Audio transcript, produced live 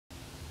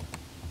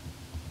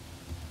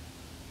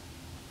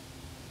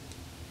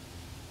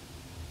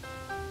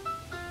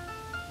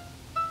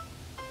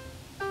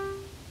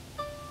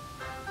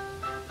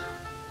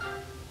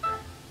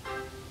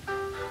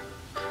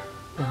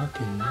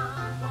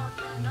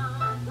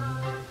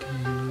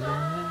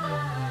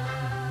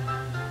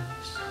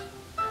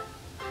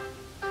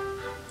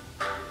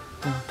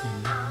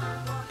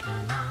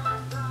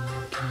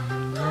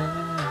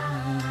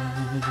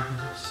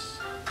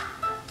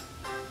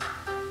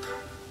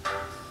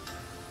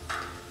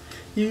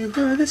You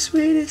were the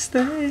sweetest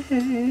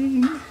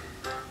thing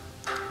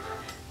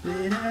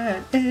that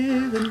I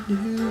ever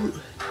knew.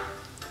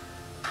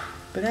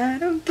 But I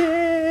don't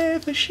care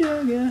for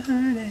sugar,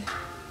 honey,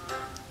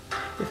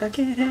 if I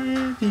can't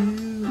have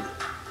you.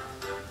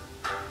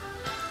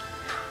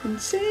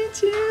 And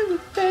since you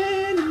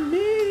abandoned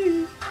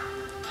me,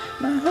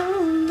 my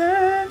whole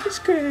life is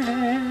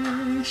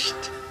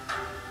crashed.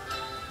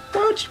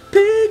 Won't you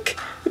pick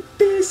the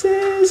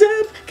pieces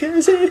up,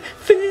 'cause it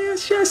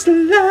feels just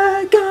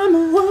like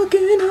I'm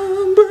walking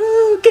on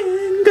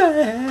broken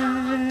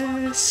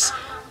glass.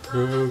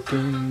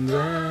 Broken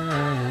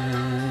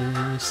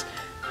glass.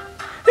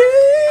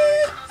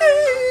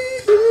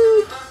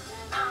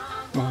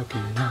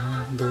 Walking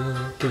on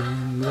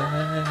broken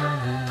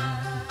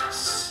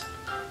glass.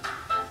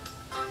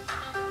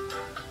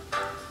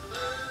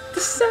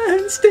 The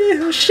sun's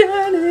still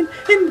shining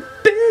in the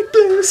big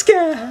blue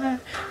sky,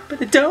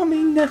 but it don't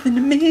mean nothing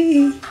to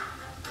me.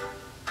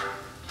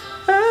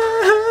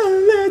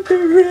 Oh, let the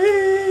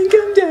rain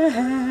come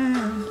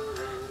down,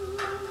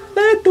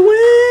 let the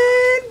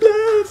wind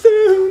blow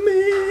through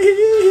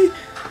me.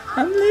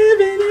 I'm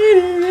living in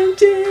an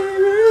empty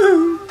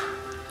room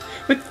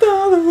with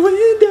all the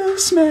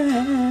windows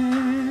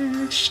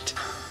smashed,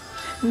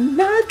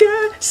 and I've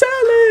got so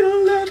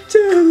little left to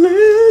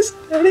lose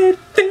that it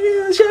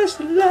feels just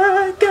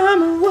like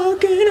I'm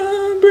walking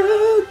on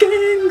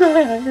broken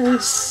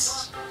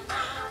glass.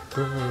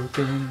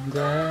 Broken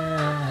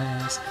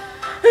glass.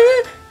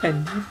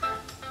 And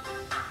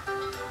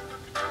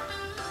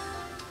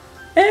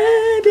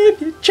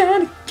if you're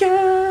trying to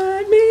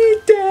cut me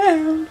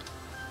down,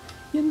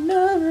 you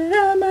know that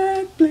I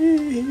might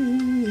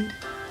bleed.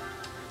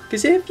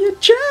 'Cause if you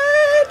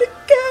try to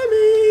cut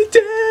me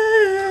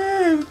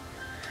down,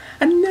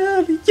 I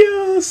know that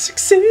you'll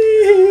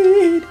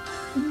succeed.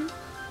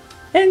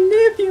 And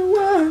if you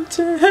want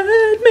to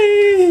hurt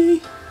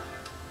me,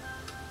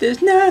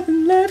 there's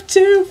nothing left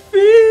to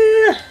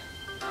fear.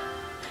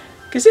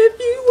 'Cause if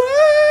you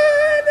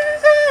want to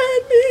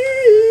hurt me,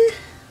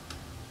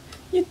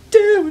 you're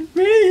doing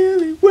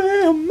really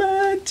well,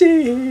 my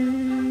dear.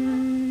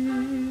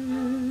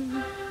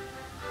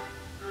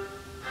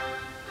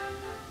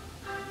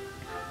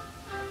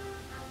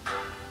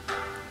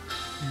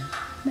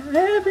 Now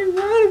every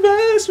one of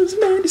us was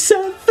made to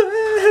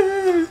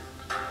suffer.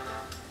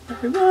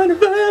 Every one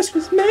of us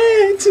was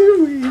made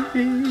to weep.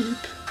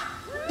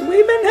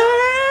 We've been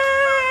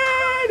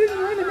hurting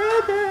one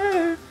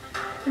another,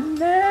 and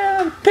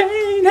now the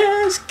pain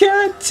has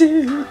got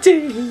too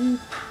deep.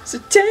 So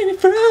take me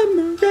from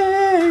the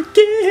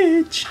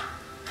wreckage,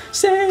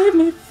 save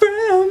me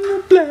from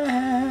the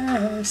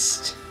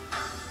blast.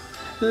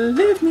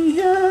 Lift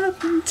me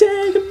up and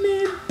take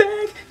me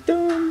back.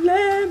 Don't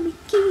let me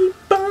keep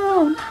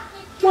on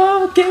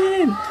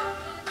walking.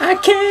 I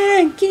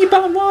can't keep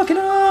on walking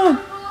on.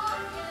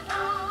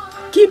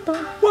 Keep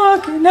on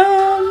walking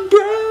on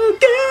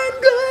broken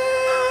glass.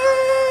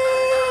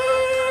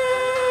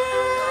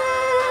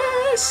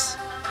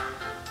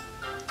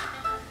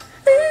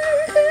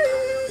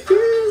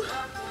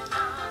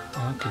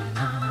 Walking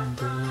on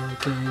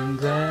broken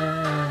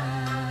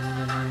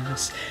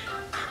glass.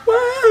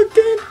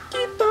 Walking,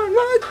 keep on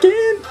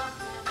walking.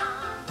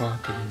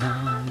 Walking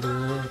on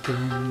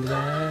broken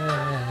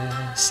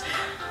glass.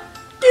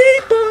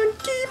 Keep on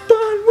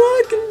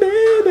walking,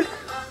 baby.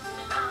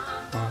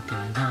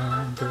 Walking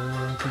on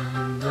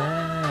broken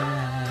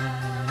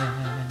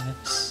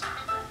glass.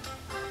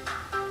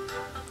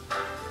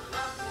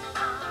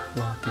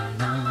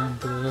 Walking on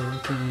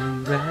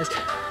broken glass.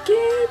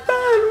 Keep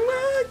on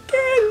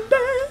walking,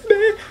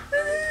 baby.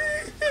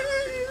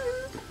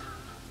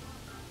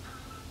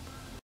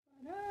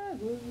 I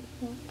would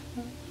walk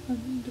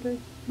 100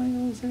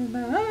 miles and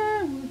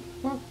I would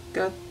walk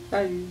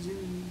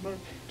 1,000 miles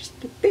just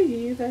to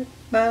be that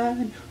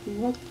man who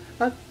walked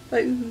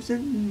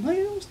 1,000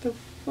 miles to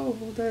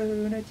fall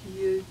down at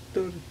you.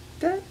 Da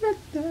da da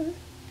da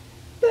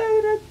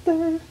da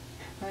da.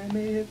 I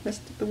may have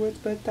messed up the words,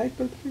 but I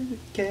don't really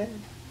care.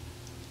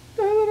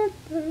 Da da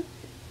da da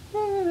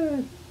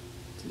da.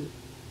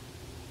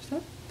 Is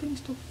that thing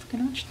still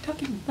freaking on? She's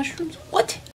talking mushrooms? What?